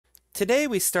Today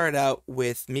we start out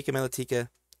with Mika Melatika.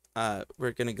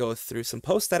 We're going to go through some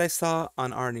posts that I saw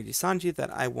on our Nijisanji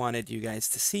that I wanted you guys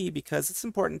to see because it's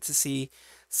important to see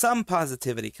some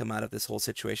positivity come out of this whole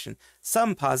situation,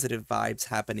 some positive vibes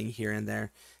happening here and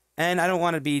there. And I don't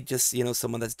want to be just,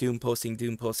 someone that's doom posting,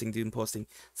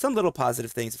 some little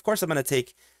positive things. Of course, I'm going to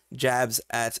take jabs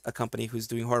at a company who's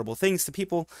doing horrible things to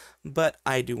people, but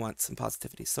I do want some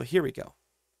positivity. So here we go.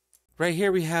 Right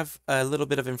here we have a little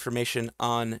bit of information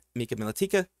on Mika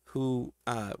Melatika, who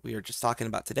we are just talking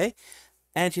about today.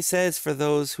 And she says, for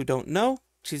those who don't know,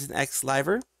 she's an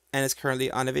ex-liver and is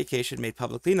currently on a vacation made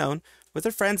publicly known with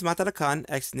her friends Matara-kan,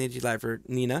 ex-Niji liver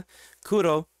Nina,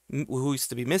 Kuro, who used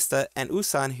to be Mista, and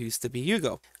Usan, who used to be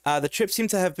Yugo. The trip seemed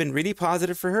to have been really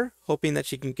positive for her, hoping that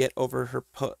she can get over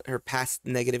her past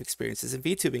negative experiences in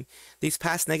VTubing. These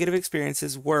past negative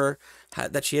experiences were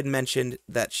that she had mentioned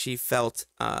that she felt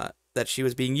that she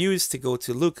was being used to go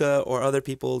to Luca or other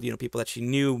people, people that she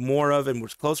knew more of and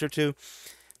was closer to.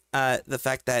 The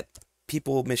fact that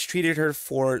people mistreated her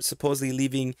for supposedly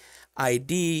leaving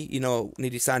ID,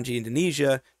 Nijisanji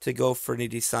Indonesia to go for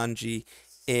Nijisanji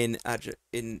in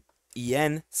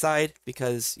EN side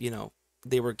because,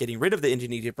 they were getting rid of the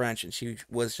Indonesia branch and she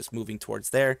was just moving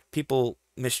towards there. People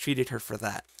mistreated her for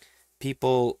that.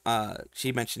 People,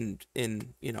 she mentioned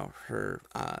in, her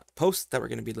post that we're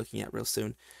going to be looking at real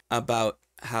soon about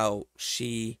how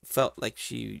she felt like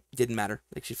she didn't matter.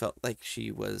 Like she felt like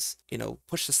she was,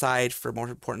 pushed aside for more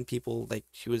important people. Like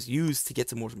she was used to get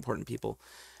to more important people.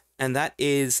 And that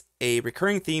is a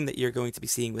recurring theme that you're going to be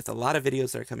seeing with a lot of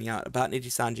videos that are coming out about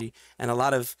Nijisanji and a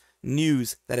lot of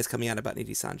news that is coming out about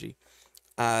Nijisanji.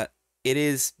 It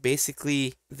is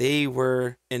basically, they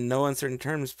were in no uncertain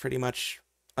terms pretty much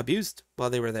abused while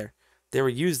they were there. They were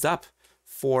used up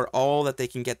for all that they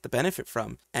can get the benefit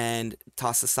from and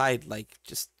tossed aside like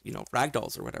just,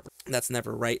 ragdolls or whatever. That's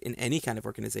never right in any kind of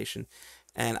organization.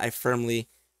 And I firmly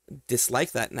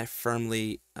dislike that. And I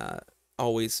firmly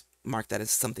always mark that as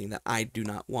something that I do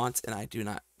not want and I do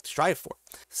not strive for.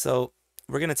 So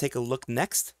we're going to take a look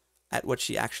next at what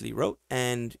she actually wrote.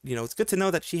 And, it's good to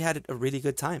know that she had a really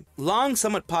good time. Long,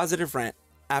 somewhat positive rant.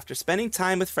 After spending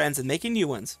time with friends and making new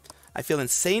ones, I feel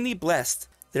insanely blessed.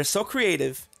 They're so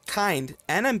creative, kind,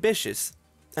 and ambitious.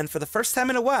 And for the first time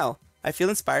in a while, I feel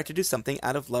inspired to do something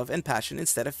out of love and passion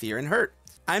instead of fear and hurt.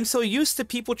 I'm so used to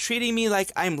people treating me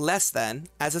like I'm less than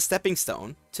as a stepping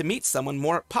stone to meet someone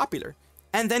more popular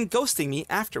and then ghosting me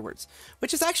afterwards,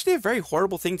 which is actually a very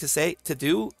horrible thing to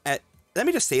do at. Let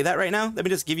me just say that right now. Let me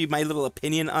just give you my little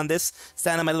opinion on this.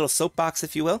 Stand on my little soapbox,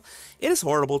 if you will. It is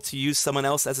horrible to use someone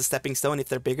else as a stepping stone if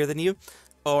they're bigger than you,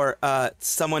 or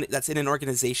someone that's in an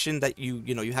organization that you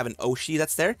have an Oshi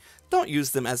that's there. Don't use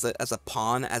them as a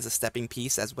pawn, as a stepping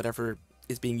piece, as whatever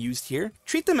is being used here.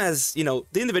 Treat them as, the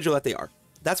individual that they are.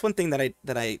 That's one thing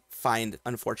that I find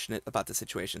unfortunate about the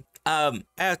situation. I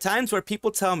have times where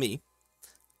people tell me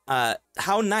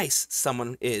how nice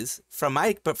someone is from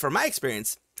my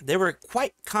experience. They were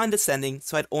quite condescending,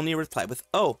 so I'd only reply with,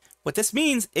 oh. What this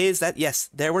means is that, yes,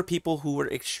 there were people who were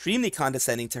extremely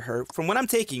condescending to her. From what I'm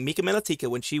taking, Mika Melatika,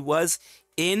 when she was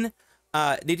in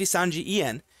Nijisanji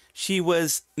En, she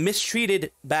was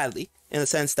mistreated badly in the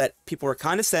sense that people were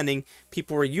condescending,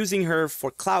 people were using her for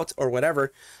clout or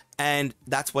whatever, and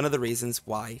that's one of the reasons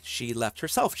why she left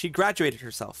herself. She graduated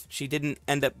herself. She didn't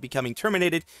end up becoming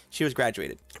terminated. She was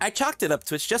graduated. I chalked it up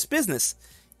to it's just business.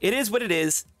 It is what it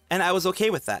is. And I was okay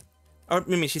with that. Or,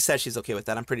 she said she's okay with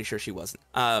that. I'm pretty sure she wasn't.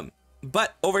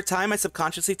 But over time, I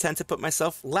subconsciously tend to put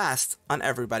myself last on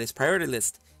everybody's priority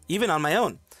list, even on my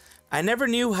own. I never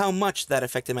knew how much that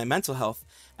affected my mental health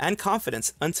and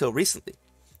confidence until recently.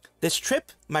 This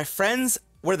trip, my friends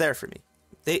were there for me.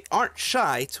 They aren't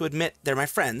shy to admit they're my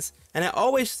friends, and I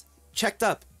always checked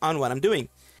up on what I'm doing.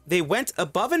 They went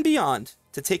above and beyond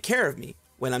to take care of me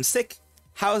when I'm sick,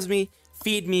 house me,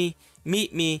 feed me,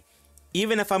 meet me,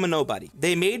 even if I'm a nobody.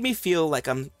 They made me feel like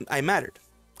I mattered.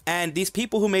 And these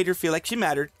people who made her feel like she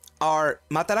mattered are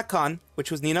Matara-kan,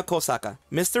 which was Nina Kosaka,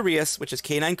 Mr. Rias, which is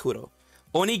K9 Kuro,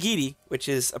 Onigiri, which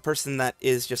is a person that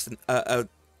is just a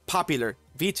popular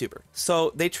VTuber.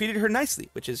 So they treated her nicely,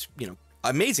 which is,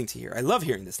 amazing to hear. I love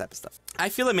hearing this type of stuff. I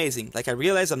feel amazing, like I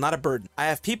realize I'm not a burden. I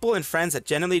have people and friends that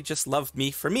genuinely just love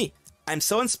me for me. I'm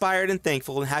so inspired and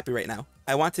thankful and happy right now.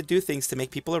 I want to do things to make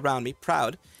people around me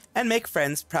proud and make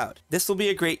friends proud. This will be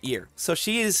a great year. So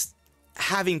she is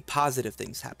having positive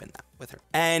things happen now with her.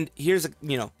 And here's a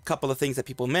couple of things that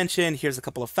people mentioned. Here's a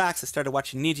couple of facts. I started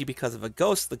watching Niji because of a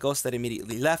ghost, the ghost that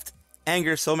immediately left.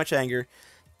 Anger, so much anger.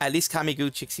 At least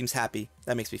KamiGOO chick seems happy.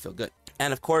 That makes me feel good.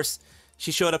 And of course,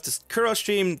 she showed up to Kuro's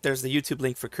stream. There's the YouTube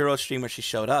link for Kuro's stream where she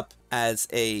showed up as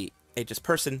a ageless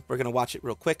person. We're gonna watch it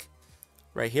real quick,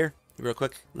 right here, real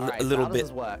quick, Alright, a little how bit. does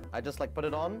this work? I just like put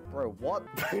it on, bro. What?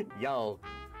 Yo.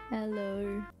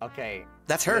 Hello. Okay.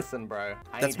 That's her. Listen, bro.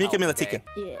 That's Mika Melatika.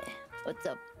 Yeah. What's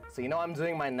up? So you know I'm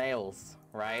doing my nails,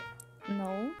 right?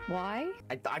 No. Why?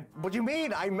 What do you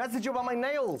mean? I messaged you about my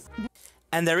nails.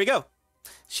 And there we go.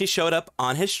 She showed up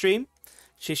on his stream.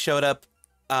 She showed up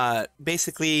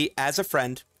basically as a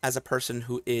friend, as a person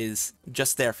who is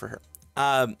just there for her.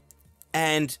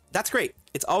 And that's great.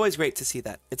 It's always great to see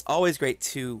that. It's always great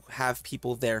to have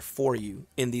people there for you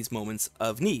in these moments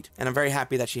of need. And I'm very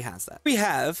happy that she has that. We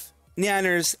have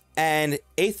Nyanners and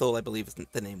Aethel, I believe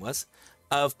the name was,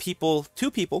 of people,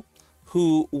 2 people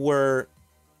who were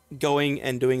going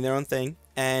and doing their own thing.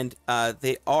 And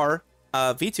they are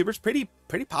VTubers, pretty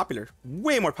popular,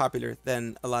 way more popular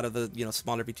than a lot of the, you know,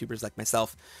 smaller VTubers like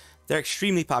myself. They're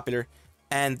extremely popular,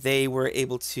 and they were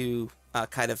able to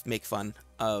kind of make fun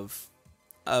of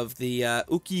the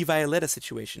Uki VIoleta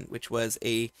situation, which was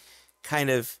a kind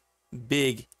of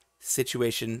big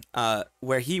situation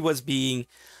where he was being,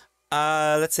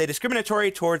 let's say,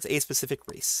 discriminatory towards a specific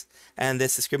race. And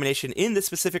this discrimination in this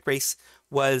specific race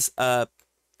was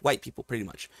white people, pretty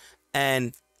much.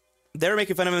 And they were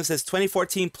making fun of him. It says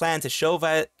 2014 plan to show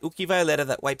Uki VIoleta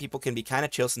that white people can be kind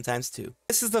of chill sometimes too.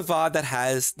 This is the VOD that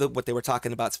has what they were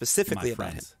talking about specifically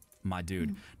about him. My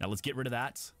dude. Now let's get rid of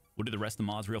that. We'll do the rest of the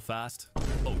mods real fast.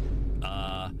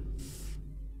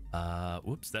 Oh,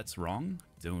 whoops, that's wrong.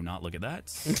 Do not look at that.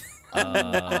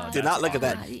 Do not look at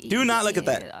that. Do not look at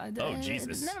that. Oh,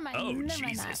 Jesus. Never mind. Oh, Never mind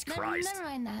Jesus that. Christ. Never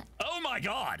mind that. Oh, my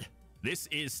God. This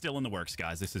is still in the works,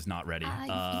 guys. This is not ready.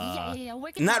 Yeah.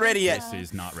 Not ready yet. This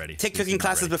is not ready. Take This cooking is not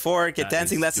classes ready. before, get That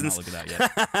dancing is- lessons. Do not look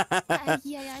at that yet.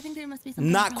 Yeah, I think there must be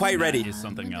something. Not quite ready. That is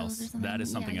something else. That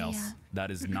is something else.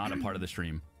 That is not a part of the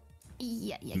stream.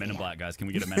 Yeah. Men in Black, guys. Can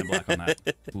we get a Men in Black on that?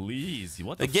 Please.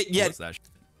 What the what's that?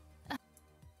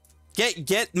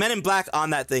 Get Men in Black on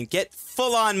that thing. Get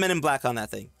full on Men in Black on that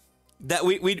thing. That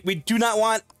we do not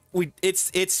want.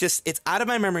 It's just it's out of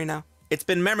my memory now. It's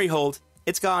been memory hold.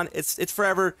 It's gone. It's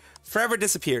forever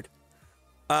disappeared.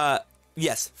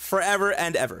 Yes, forever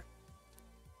and ever.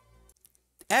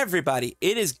 Everybody,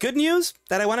 it is good news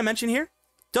that I want to mention here.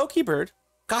 Dokibird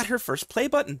got her first play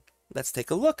button. Let's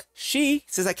take a look. She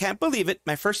says, I can't believe it.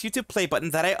 My first YouTube play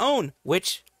button that I own,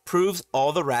 which proves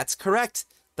all the rats correct.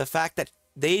 The fact that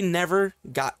they never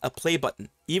got a play button.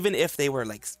 Even if they were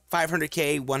like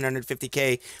 500k,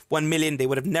 150k, 1 million, they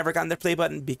would have never gotten their play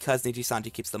button because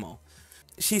Nijisanji keeps them all.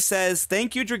 She says,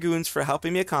 thank you, Dragoons, for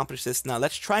helping me accomplish this. Now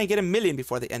let's try and get 1 million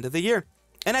before the end of the year.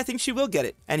 And I think she will get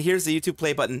it. And here's the YouTube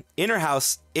play button in her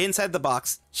house, inside the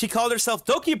box. She called herself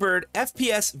Dokibird,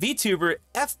 FPS, VTuber,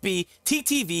 FB,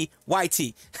 TTV,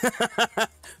 YT.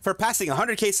 For passing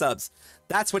 100k subs.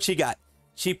 That's what she got.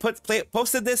 She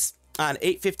posted this on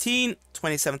 8/15,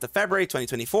 27th of February,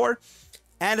 2024.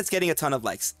 And it's getting a ton of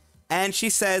likes. And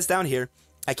she says down here,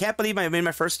 I can't believe I made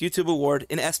my first YouTube award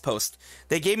in S-Post.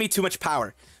 They gave me too much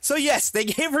power. So yes, they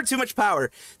gave her too much power.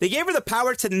 They gave her the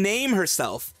power to name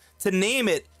herself, to name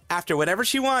it after whatever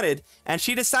she wanted. And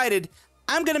she decided,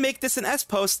 I'm going to make this an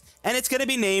S-Post, and it's going to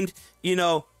be named, you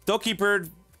know,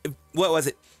 Dokibird, what was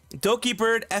it?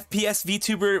 Dokibird, FPS,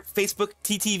 VTuber, Facebook,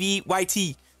 TTV,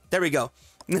 YT. There we go.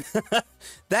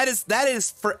 That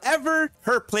is forever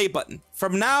her play button.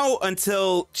 From now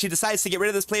until she decides to get rid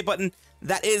of this play button,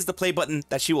 that is the play button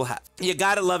that she will have. You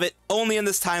gotta love it. Only in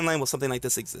this timeline will something like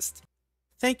this exist.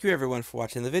 Thank you everyone for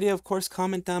watching the video. Of course,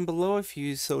 comment down below if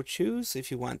you so choose,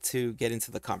 if you want to get into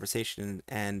the conversation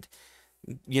and,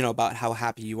 you know, about how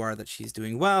happy you are that she's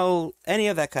doing well, any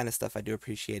of that kind of stuff. I do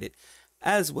appreciate it,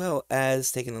 as well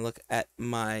as taking a look at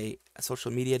my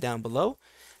social media down below.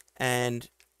 And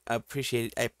I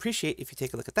appreciate if you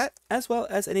take a look at that, as well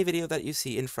as any video that you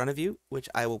see in front of you, which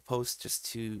I will post just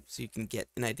so you can get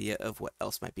an idea of what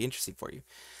else might be interesting for you.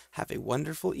 Have a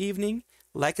wonderful evening.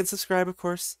 Like and subscribe, of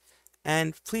course,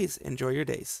 and please enjoy your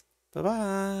days.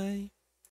 Bye-bye.